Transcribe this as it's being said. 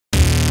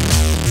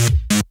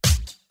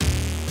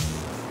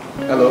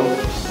Hello,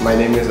 my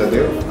name is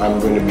Adyu. I'm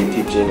going to be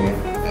teaching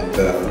at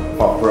the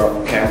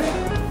PopRockCamp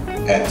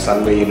at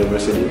Sunway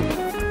University,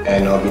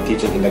 and I'll be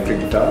teaching electric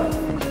guitar.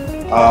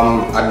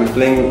 I've been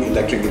playing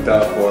electric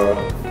guitar for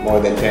more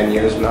than 10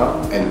 years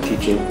now and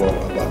teaching for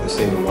about the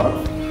same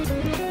amount.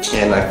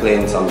 And I play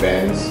in some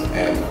bands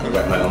and I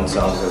write my own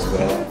songs as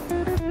well.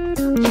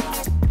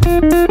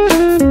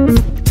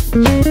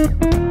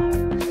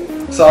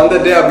 So on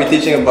that day I'll be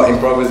teaching about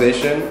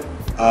improvisation,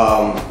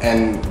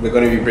 and we're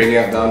going to be breaking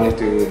it down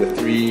into the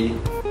three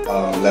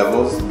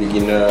levels: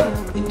 beginner,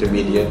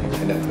 intermediate,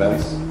 and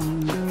advanced.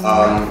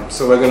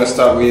 So we're going to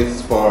start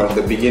with, for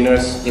the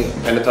beginners, in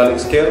pentatonic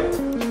scale,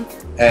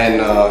 and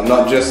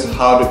not just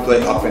how to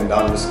play up and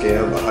down the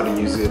scale, but how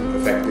to use it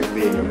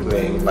effectively in your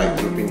playing, like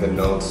grouping the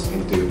notes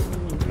into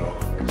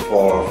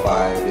 4 or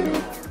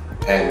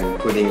 5, and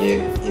putting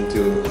it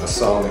into a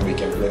song that we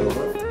can play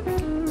over.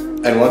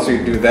 And once we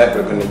do that,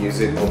 we're going to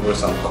use it over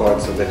some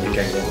chords so that you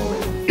can go home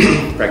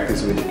and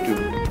practice with it too.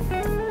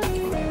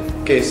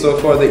 Okay, so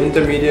for the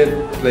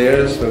intermediate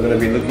players, we're going to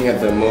be looking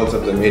at the modes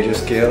of the major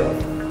scale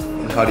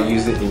and how to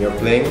use it in your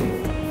playing.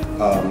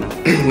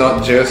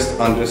 Not just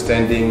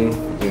understanding,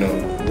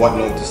 what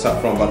note to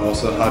start from, but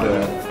also how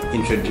to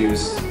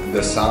introduce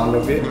the sound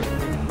of it.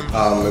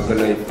 We're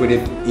going to put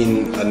it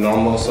in a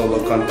normal solo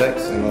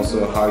context, and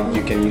also how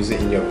you can use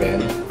it in your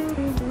band,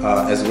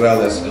 as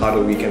well as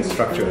how we can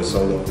structure a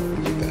solo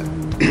with that.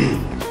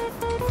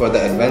 For the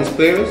advanced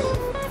players,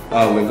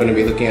 we're going to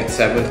be looking at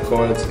 7th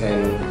chords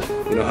and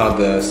how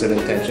the certain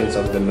tensions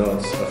of the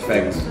notes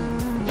affect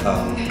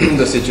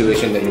the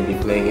situation that you'll be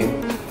playing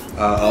in.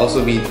 I'll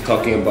also be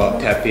talking about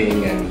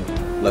tapping and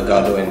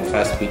legato and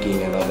fast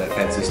speaking and all that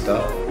fancy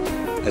stuff,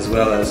 as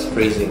well as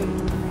phrasing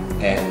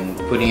and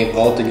putting it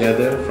all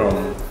together from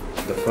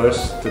the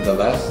first to the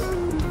last,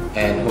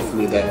 and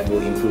hopefully that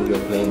will improve your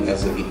playing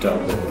as a guitar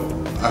player.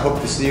 I hope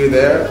to see you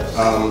there.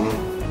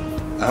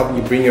 I hope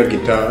you bring your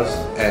guitars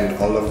and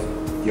all of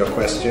your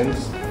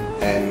questions,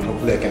 and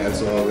hopefully I can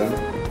answer all of them.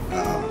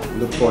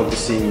 Look forward to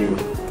seeing you.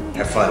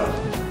 Have fun.